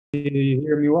you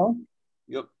hear me well?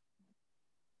 Yep.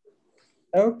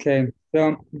 Okay,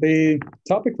 so the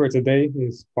topic for today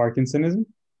is Parkinsonism,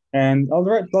 and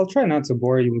I'll try not to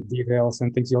bore you with details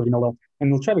and things you already know well,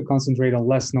 and we'll try to concentrate on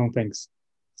less known things.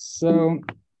 So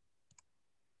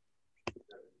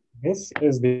this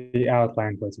is the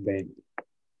outline for today.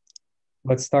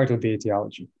 Let's start with the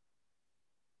etiology.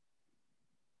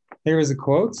 Here is a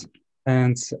quote,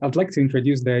 and I'd like to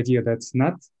introduce the idea that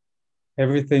not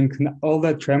everything, all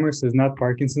that tremors is not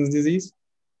Parkinson's disease,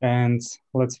 and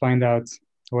let's find out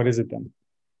what is it then.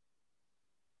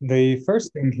 The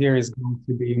first thing here is going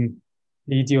to be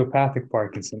idiopathic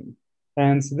Parkinson.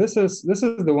 And this is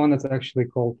the one that's actually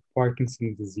called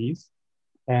Parkinson's disease.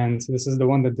 And this is the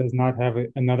one that does not have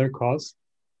another cause.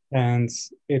 And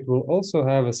it will also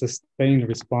have a sustained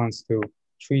response to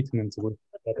treatment with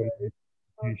that medication.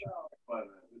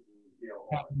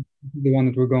 The one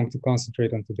that we're going to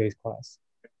concentrate on today's class.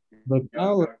 But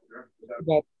now let's talk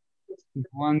about the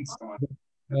ones that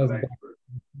has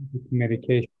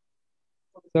medication.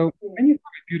 So any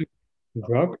therapeutic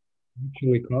drug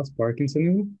actually cause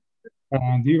Parkinsonism?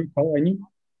 Do you recall any?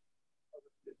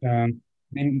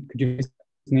 Could you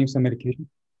name some medication?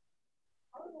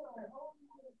 Oh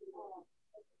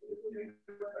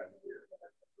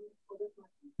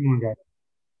my God.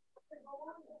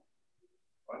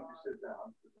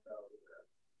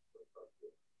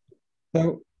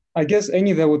 So I guess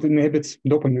any that would inhibit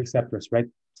dopamine receptors, right?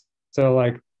 So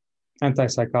like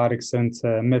antipsychotics and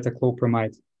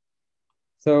metoclopramide.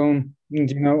 So do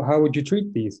you know how would you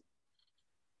treat these?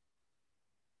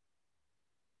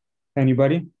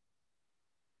 Anybody?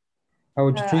 How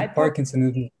would you treat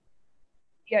Parkinsonism?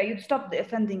 Yeah, you'd stop the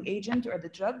offending agent or the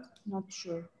drug. Not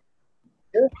sure.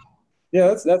 Yeah,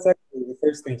 that's actually the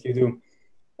first thing you do.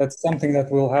 That's something that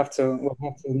we'll have to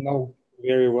know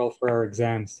very well for our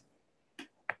exams.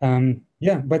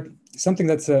 Yeah, but something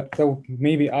that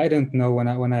maybe I didn't know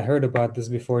when I heard about this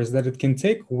before is that it can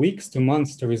take weeks to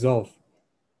months to resolve.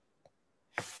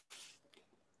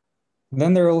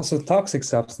 Then there are also toxic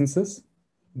substances.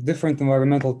 Different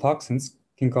environmental toxins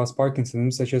can cause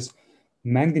Parkinsonism, such as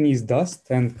manganese dust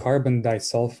and carbon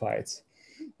disulfides.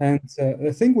 And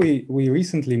the thing we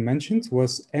recently mentioned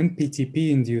was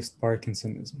MPTP-induced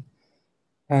Parkinsonism.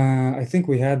 I think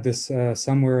we had this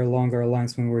somewhere along our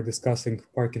lines when we were discussing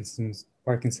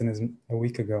Parkinsonism a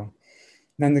week ago.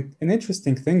 And an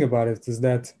interesting thing about it is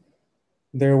that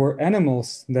there were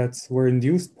animals that were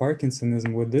induced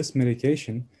Parkinsonism with this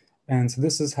medication. And so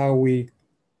this is how we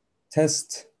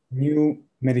test new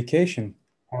medication,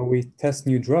 how we test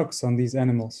new drugs on these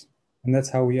animals. And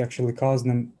that's how we actually cause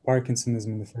them Parkinsonism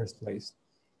in the first place.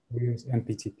 We use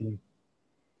MPTP.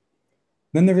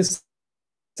 Then there is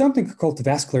something called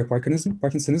vascular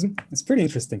Parkinsonism. It's pretty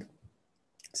interesting.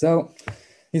 So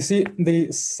you see, the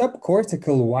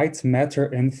subcortical white matter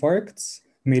infarcts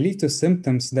may lead to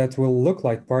symptoms that will look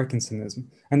like Parkinsonism.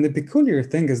 And the peculiar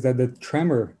thing is that the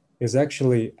tremor is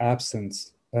actually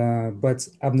absent, but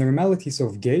abnormalities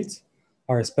of gait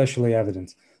are especially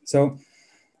evident. So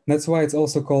that's why it's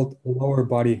also called lower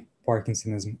body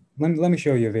Parkinsonism. Let me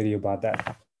show you a video about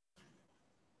that.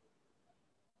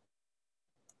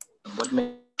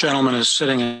 Gentleman is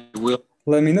sitting in a wheel.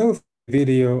 Let me know if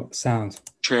video sound.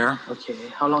 Chair. Okay,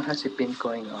 how long has it been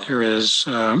going on? There is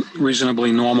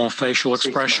reasonably normal facial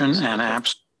expression and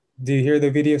abs. Do you hear the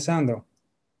video sound though?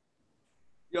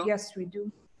 Yes, we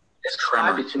do.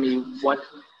 Describe it to me.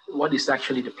 What is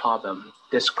actually the problem?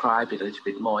 Describe it a little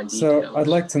bit more in detail. So I'd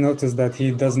like to notice that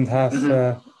he doesn't have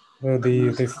the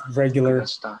regular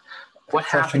what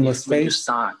happens when you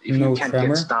start? If no you can't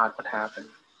tremor. get start, what happens?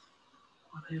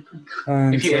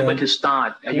 And, if you're able to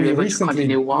start, are you able to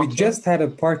continue walking? We just had a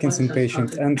Parkinson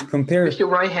patient and compare with your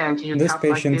right hand, can you this tap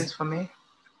patient like this for me?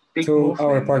 Big to movement,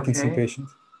 our Parkinson patient.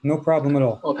 No problem at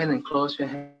all. Open and close your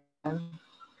hand.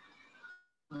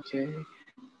 Okay.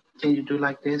 Can you do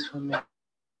like this for me?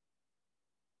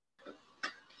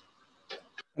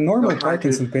 A normal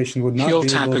Parkinson patient would not heel be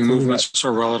able tapping to movements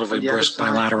are relatively brisk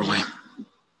bilaterally.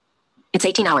 It's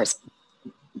 18 hours.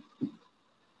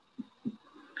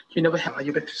 You never have. Are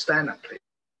you able to stand up, please?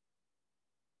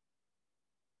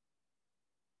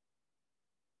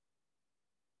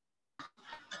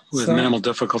 With minimal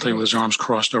difficulty with his arms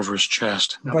crossed over his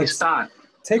chest. Okay, start.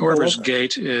 However, his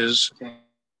gait is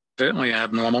evidently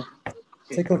abnormal.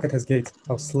 Take a look at his gait.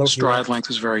 How slow stride length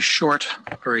is very short,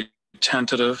 very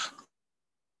tentative.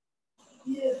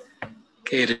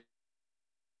 Gait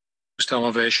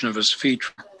elevation of his feet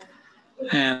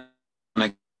and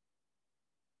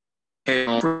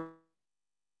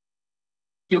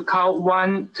you count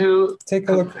 1, 2. Take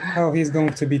a look how he's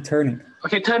going to be turning.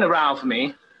 Okay, turn around for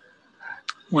me.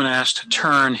 When asked to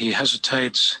turn, he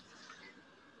hesitates,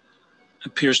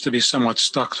 appears to be somewhat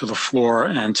stuck to the floor,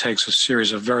 and takes a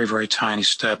series of very, very tiny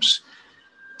steps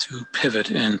to pivot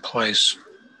in place.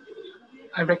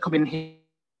 I recommend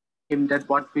him that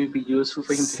what will be useful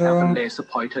for him to have a laser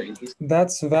pointer in his.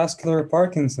 That's vascular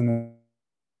Parkinsonism.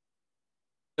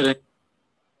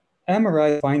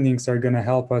 MRI findings are going to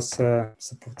help us to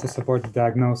support the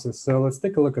diagnosis. So let's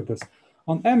take a look at this.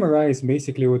 On MRIs,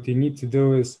 basically what you need to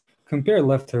do is compare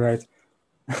left to right.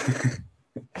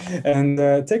 And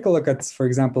take a look at, for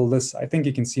example, this. I think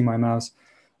you can see my mouse.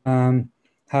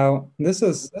 How this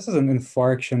is an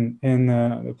infarction in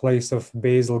the place of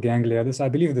basal ganglia. I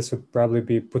believe this would probably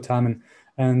be putamen,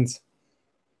 and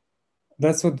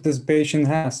that's what this patient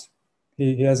has.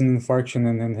 He has an infarction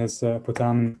in his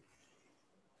putamen.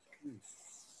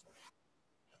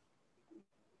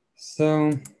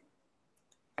 So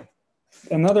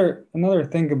another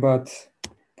thing about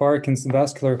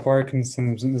vascular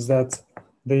Parkinson's is that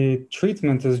the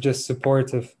treatment is just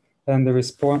supportive, and the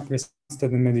response to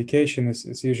the medication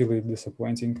is usually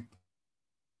disappointing.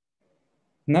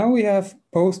 Now we have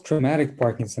post-traumatic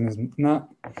Parkinsonism. Now,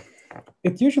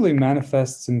 it usually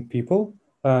manifests in people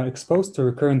exposed to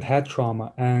recurrent head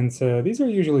trauma, and these are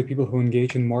usually people who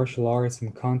engage in martial arts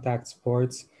and contact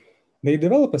sports. They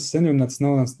develop a syndrome that's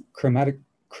known as chronic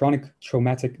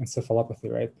traumatic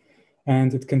encephalopathy, right?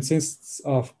 And it consists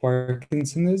of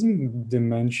Parkinsonism,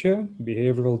 dementia,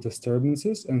 behavioral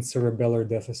disturbances, and cerebellar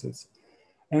deficits.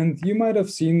 And you might have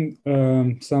seen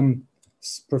some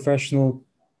professional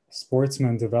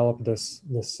sportsmen develop this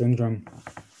syndrome.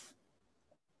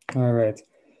 All right.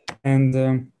 And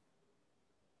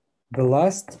the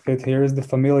last bit here is the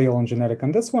familial and genetic.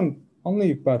 And this one,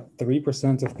 only about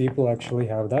 3% of people actually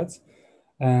have that.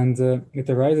 And it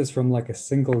arises from like a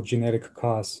single genetic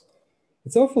cause.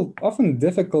 It's often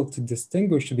difficult to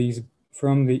distinguish these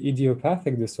from the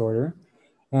idiopathic disorder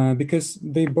because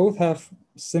they both have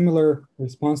similar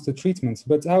response to treatments.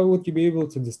 But how would you be able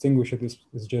to distinguish it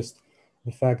is just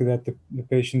the fact that the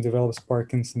patient develops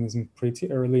Parkinsonism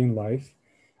pretty early in life,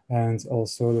 and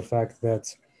also the fact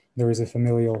that there is a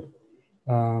familial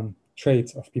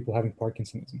trait of people having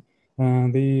Parkinsonism.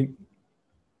 The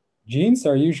genes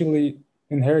are usually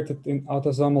inherited in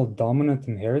autosomal dominant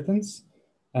inheritance,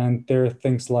 and there are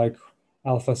things like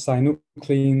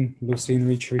alpha-synuclein,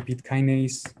 leucine-rich repeat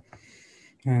kinase,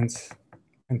 and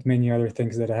many other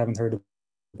things that I haven't heard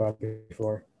about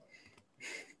before.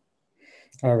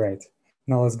 All right,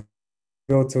 now let's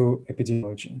go to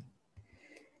epidemiology.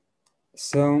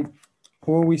 So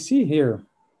what we see here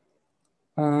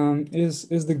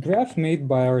is the graph made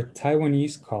by our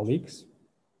Taiwanese colleagues.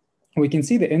 We can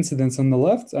see the incidence on the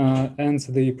left and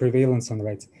the prevalence on the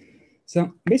right.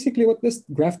 So basically what this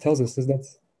graph tells us is that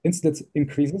incidence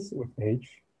increases with age,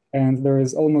 and there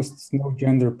is almost no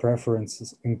gender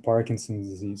preferences in Parkinson's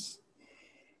disease.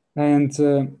 And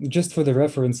just for the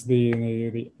reference,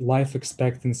 the life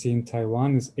expectancy in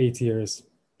Taiwan is 8 years.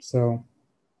 So,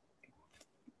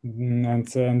 and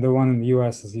the one in the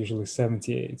US is usually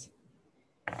 78.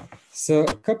 So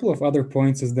a couple of other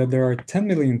points is that there are 10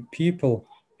 million people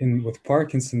with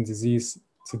Parkinson's disease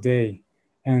today,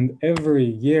 and every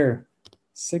year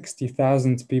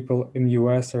 60,000 people in the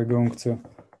US are going to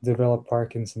develop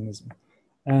Parkinsonism.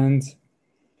 And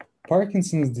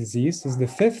Parkinson's disease is the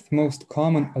 5th most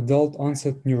common adult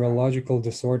onset neurological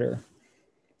disorder.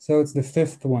 So it's the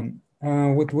 5th one.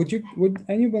 Would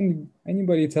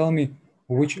anybody tell me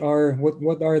what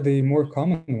are the more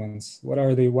common ones? What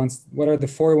are the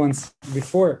 4 ones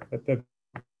before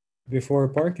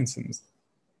Parkinson's?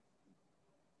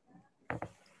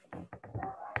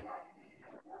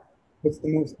 What's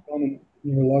the most common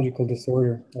neurological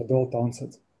disorder, adult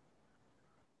onset?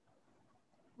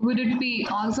 Would it be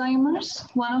Alzheimer's,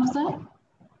 one of them?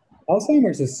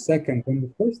 Alzheimer's is second, and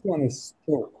the first one is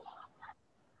stroke.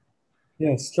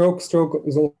 Yeah, stroke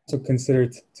is also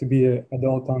considered to be an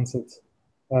adult onset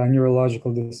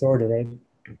neurological disorder, right?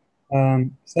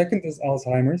 Second is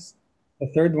Alzheimer's.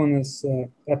 The third one is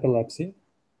epilepsy.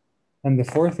 And the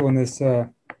fourth one is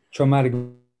traumatic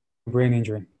brain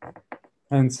injury.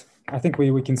 And I think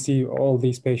we can see all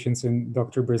these patients in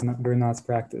Dr. Bernard's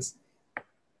practice.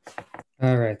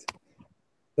 All right.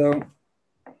 So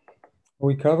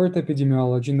we covered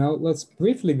epidemiology. Now let's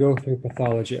briefly go through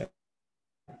pathology.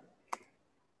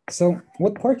 So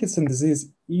what Parkinson's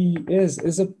disease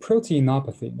is a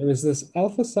proteinopathy. There is this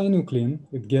alpha-synuclein,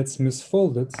 it gets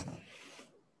misfolded,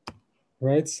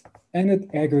 right? And it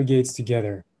aggregates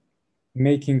together,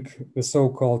 making the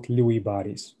so-called Lewy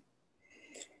bodies.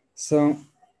 So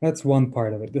that's one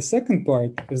part of it. The second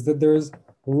part is that there's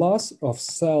loss of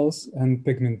cells and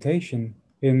pigmentation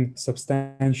in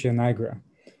substantia nigra,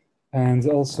 and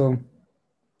also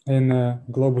in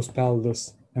globus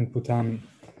pallidus and putamen.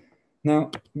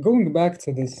 Now, going back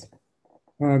to these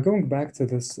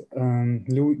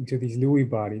Lewy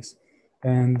bodies,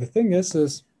 and the thing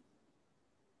is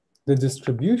the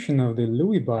distribution of the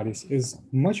Lewy bodies is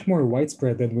much more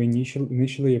widespread than we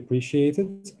initially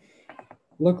appreciated.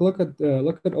 Look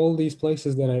at all these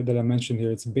places that I mentioned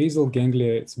here. It's basal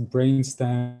ganglia, it's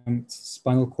brainstem, it's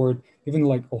spinal cord, even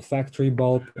like olfactory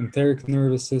bulb, enteric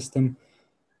nervous system,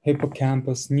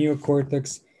 hippocampus,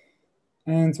 neocortex.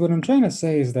 And what I'm trying to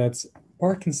say is that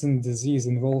Parkinson's disease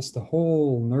involves the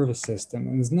whole nervous system,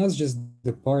 and it's not just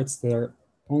the parts that are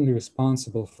only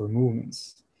responsible for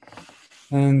movements.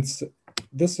 And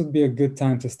this would be a good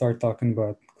time to start talking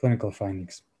about clinical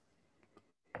findings.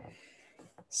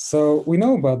 So we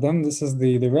know about them. This is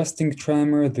the resting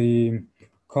tremor, the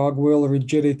cogwheel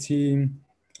rigidity,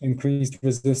 increased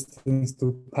resistance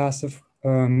to passive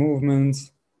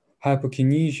movements,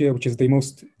 hypokinesia, which is the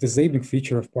most disabling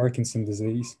feature of Parkinson's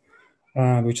disease,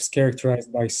 which is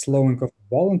characterized by slowing of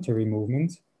voluntary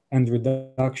movement and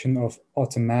reduction of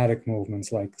automatic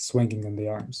movements like swinging in the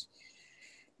arms.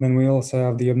 Then we also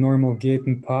have the abnormal gait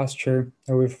and posture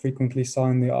that we frequently saw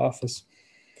in the office.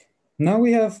 Now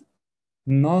we have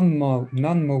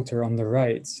non-motor on the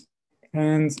right.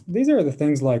 And these are the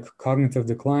things like cognitive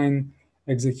decline,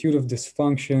 executive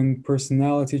dysfunction,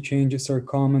 personality changes are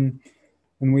common.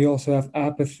 And we also have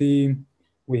apathy,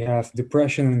 we have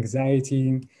depression and anxiety,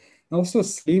 and also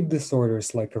sleep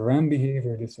disorders like REM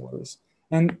behavior disorders.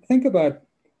 And think about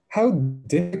how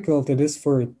difficult it is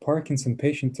for a Parkinson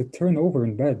patient to turn over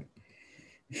in bed.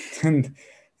 And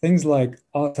things like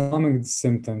autonomic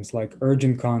symptoms like urge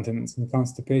incontinence and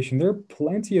constipation, there are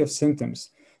plenty of symptoms.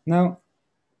 Now,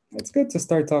 it's good to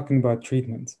start talking about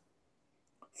treatment.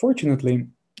 Fortunately,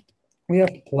 we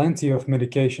have plenty of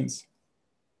medications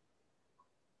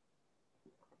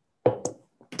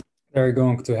that are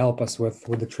going to help us with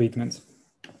the treatment.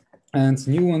 And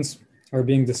new ones are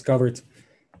being discovered.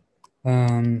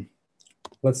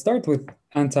 Let's start with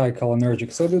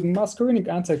anticholinergic. So the muscarinic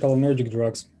anticholinergic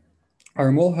drugs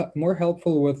are more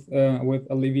helpful with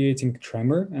alleviating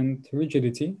tremor and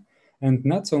rigidity, and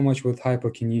not so much with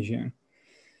hypokinesia.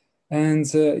 And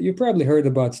you probably heard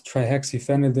about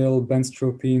trihexyphenidyl,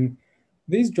 benztropine.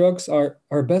 These drugs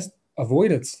are best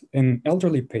avoided in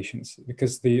elderly patients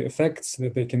because the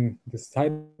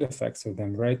side effects of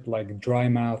them, right? Like dry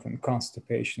mouth and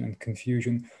constipation and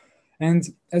confusion. And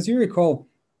as you recall,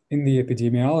 in the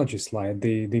epidemiology slide,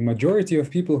 the majority of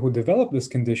people who develop this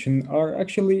condition are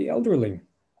actually elderly.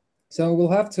 So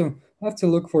we'll have to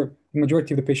look for the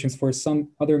majority of the patients for some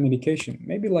other medication,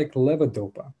 maybe like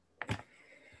levodopa.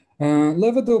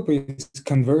 Levodopa is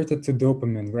converted to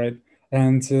dopamine, right?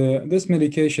 And this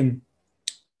medication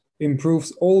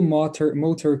improves all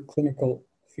motor clinical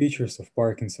features of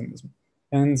Parkinsonism.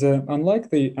 And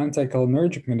unlike the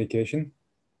anticholinergic medication,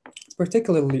 it's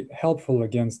particularly helpful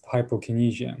against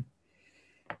hypokinesia.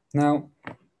 Now,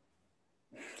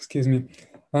 excuse me,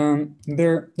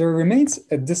 there remains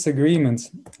a disagreement.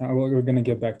 We're going to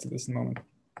get back to this in a moment.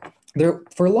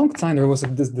 For a long time, there was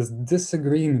this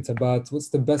disagreement about what's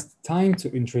the best time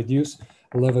to introduce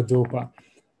levodopa.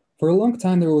 For a long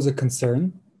time, there was a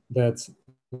concern that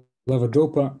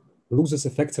levodopa loses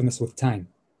effectiveness with time.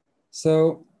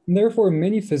 So therefore,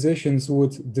 many physicians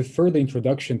would defer the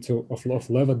introduction of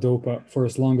levodopa for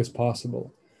as long as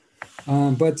possible.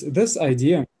 But this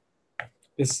idea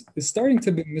is starting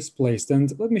to be misplaced.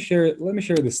 And let me share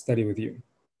this study with you.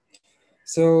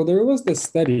 So there was this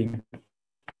study.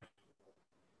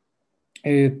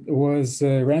 It was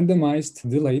a randomized,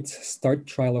 delayed start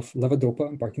trial of levodopa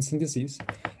and Parkinson's disease.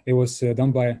 It was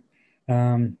done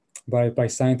by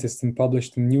scientists and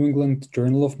published in New England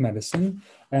Journal of Medicine,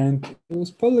 and it was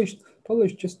published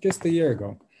just a year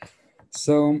ago.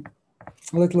 So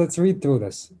let's read through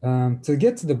this. To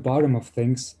get to the bottom of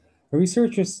things,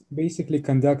 researchers basically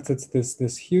conducted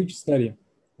this huge study.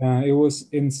 It was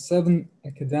in 7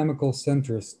 academical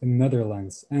centers in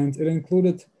Netherlands, and it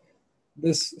included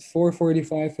this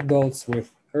 445 adults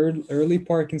with early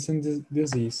Parkinson's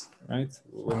disease, right,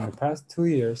 in the past 2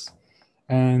 years.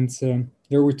 And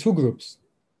there were 2 groups.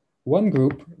 One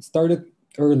group started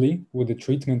early with the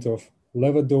treatment of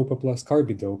levodopa plus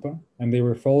carbidopa, and they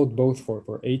were followed both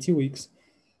for 80 weeks.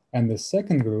 And the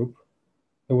second group,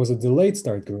 it was a delayed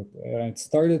start group. It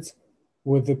started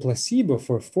with the placebo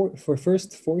for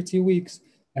first 40 weeks,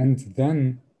 and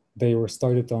then they were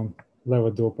started on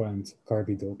levodopa and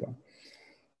carbidopa.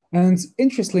 And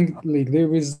interestingly, the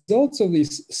results of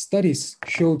these studies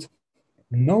showed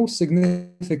no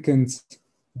significant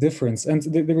difference. And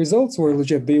the results were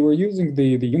legit. They were using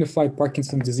the Unified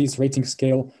Parkinson's Disease Rating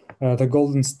Scale, the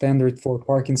golden standard for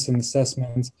Parkinson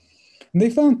assessment. And they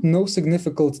found no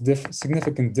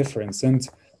significant difference. And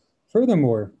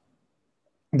furthermore,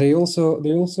 they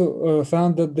also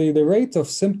found that the rate of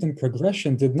symptom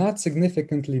progression did not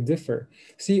significantly differ.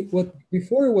 See, what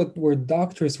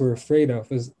doctors were afraid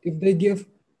of is if they give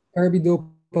carbidopa,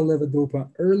 levodopa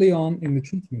early on in the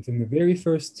treatment, in the very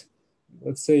first,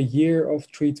 let's say, year of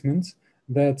treatment,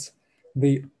 that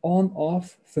the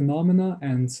on-off phenomena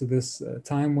and this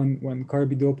time when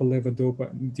carbidopa,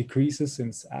 levodopa decreases in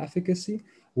its efficacy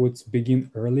would begin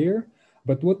earlier.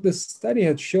 But what this study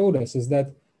had showed us is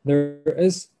that there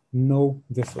is no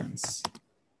difference.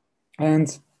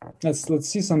 And let's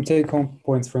see some take-home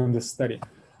points from this study.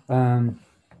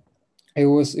 It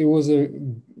was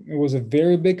a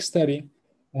very big study.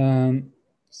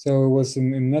 So it was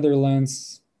in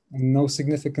Netherlands, no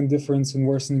significant difference in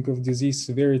worsening of disease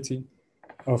severity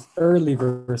of early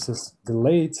versus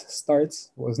delayed starts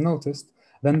was noticed.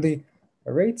 Then the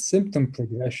rate symptom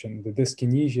progression, the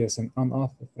dyskinesias and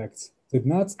on-off effects did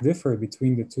not differ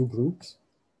between the two groups.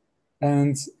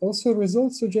 And also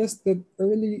results suggest that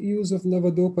early use of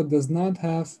levodopa does not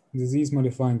have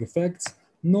disease-modifying effects,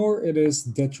 nor it is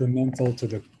detrimental to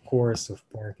the course of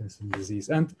Parkinson's disease.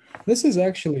 And this is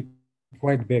actually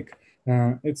quite big.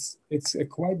 It's a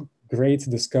quite great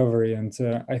discovery. And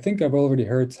I think I've already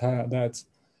heard that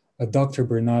Dr.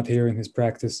 Bernat here in his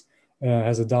practice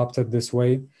has adopted this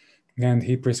way. And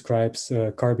he prescribes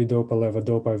carbidopa,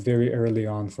 levodopa very early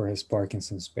on for his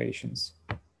Parkinson's patients.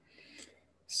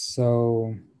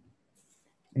 So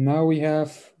now we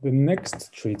have the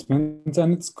next treatment,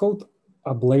 and it's called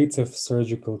ablative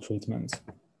surgical treatment.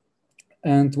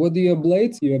 And what do you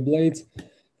ablate? You ablate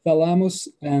thalamus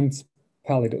and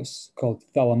pallidus, called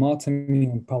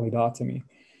thalamotomy and pallidotomy.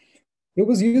 It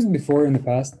was used before in the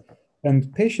past,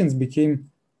 and patients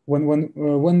became,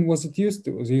 when was it used?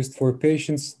 It was used for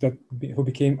patients who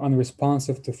became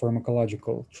unresponsive to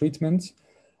pharmacological treatment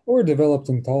or developed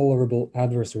intolerable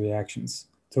adverse reactions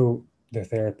to the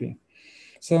therapy.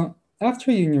 So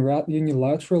after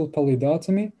unilateral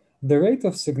pallidotomy, the rate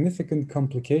of significant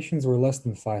complications were less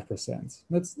than 5%.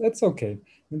 That's okay.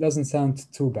 It doesn't sound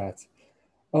too bad.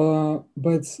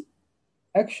 But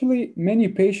actually, many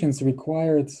patients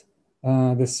required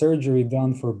the surgery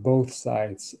done for both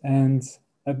sides. And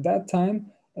at that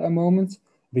moment,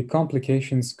 the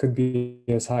complications could be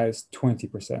as high as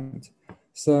 20%.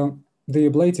 So the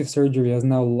ablative surgery has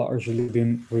now largely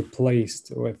been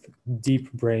replaced with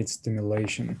deep brain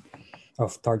stimulation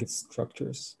of target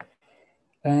structures.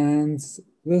 And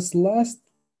this last,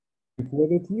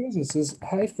 what it uses is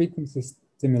high-frequency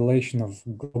stimulation of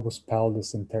globus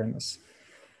pallidus internus.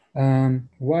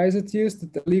 Why is it used?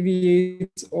 It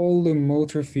alleviates all the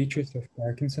motor features of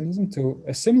Parkinsonism to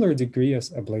a similar degree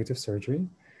as ablative surgery.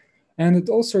 And it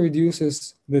also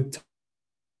reduces the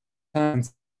time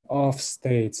off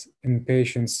states in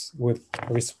patients with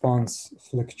response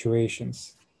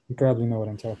fluctuations. You probably know what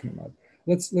I'm talking about.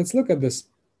 Let's look at this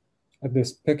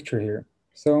picture here.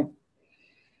 So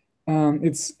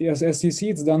it's, as you see,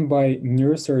 it's done by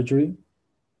neurosurgery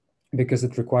because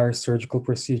it requires surgical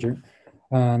procedure.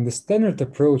 The standard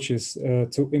approach is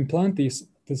to implant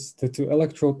to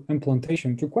electrode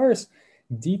implantation. It requires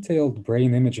detailed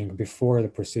brain imaging before the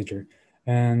procedure.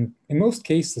 And in most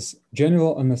cases,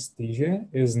 general anesthesia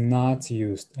is not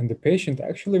used, and the patient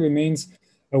actually remains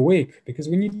awake because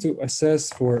we need to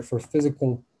assess for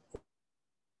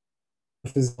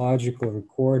physiological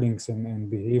recordings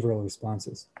and behavioral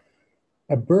responses.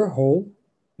 A burr hole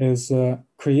is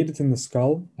created in the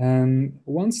skull, and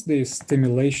once the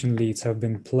stimulation leads have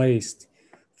been placed,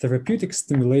 therapeutic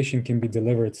stimulation can be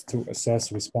delivered to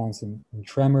assess response in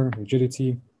tremor,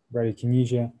 rigidity,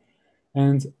 bradykinesia.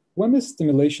 And when the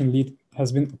stimulation lead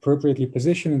has been appropriately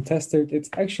positioned and tested, it's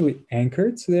actually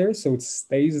anchored there, so it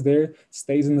stays there,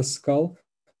 stays in the skull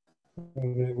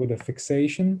with a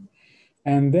fixation.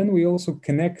 And then we also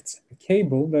connect a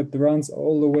cable that runs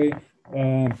all the way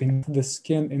beneath the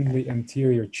skin in the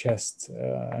anterior chest,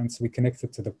 and so we connect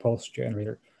it to the pulse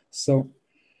generator. So,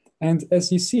 and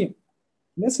as you see,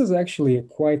 this is actually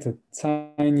quite a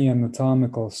tiny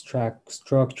anatomical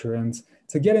structure, and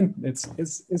to get in,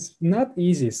 it's not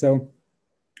easy. So,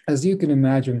 as you can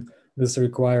imagine, this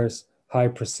requires high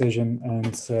precision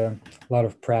and a lot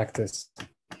of practice.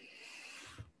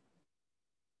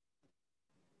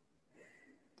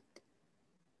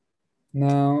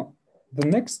 Now, the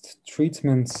next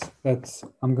treatment that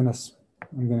I'm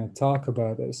gonna talk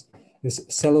about is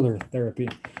cellular therapy.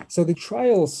 So the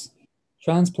trials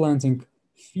transplanting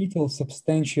fetal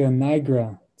substantia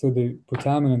nigra to the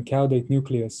putamen and caudate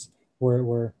nucleus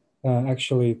were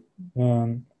actually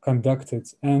conducted.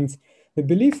 And the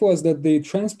belief was that the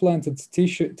transplanted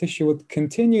tissue would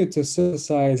continue to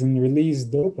synthesize and release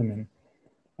dopamine.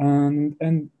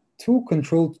 And two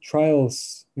controlled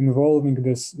trials involving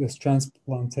this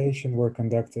transplantation were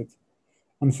conducted.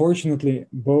 Unfortunately,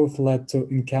 both led to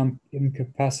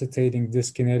incapacitating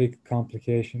dyskinetic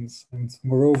complications. And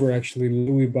moreover, actually,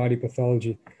 Lewy body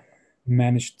pathology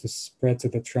managed to spread to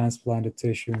the transplanted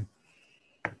tissue.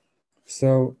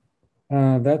 So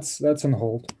that's on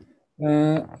hold.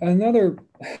 Another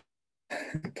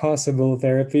possible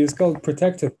therapy is called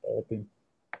protective therapy.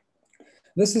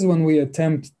 This is when we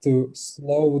attempt to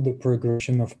slow the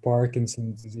progression of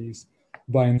Parkinson's disease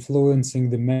by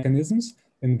influencing the mechanisms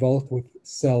involved with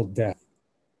cell death.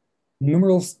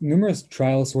 Numerous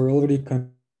trials were already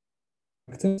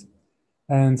conducted,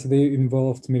 and they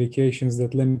involved medications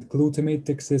that limit glutamate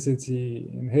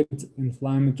toxicity, inhibit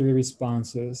inflammatory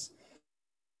responses,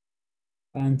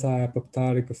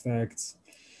 anti-apoptotic effects.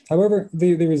 However,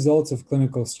 the results of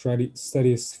clinical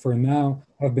studies for now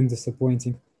have been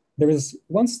disappointing. There is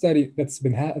one study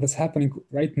that's happening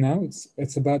right now.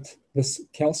 It's about this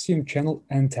calcium channel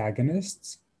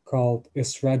antagonists called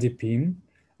isradipine,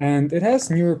 and it has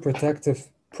neuroprotective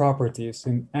properties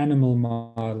in animal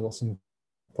models in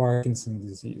Parkinson's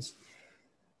disease.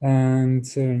 And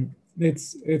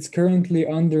it's currently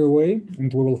underway,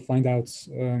 and we will find out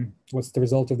what's the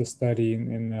result of the study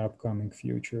in the upcoming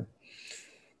future.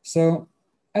 So,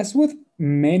 as with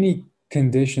many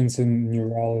conditions in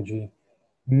neurology,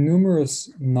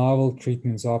 numerous novel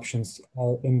treatment options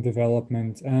are in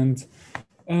development, and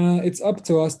it's up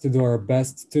to us to do our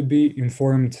best to be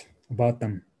informed about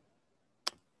them.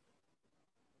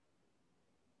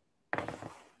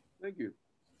 Thank you.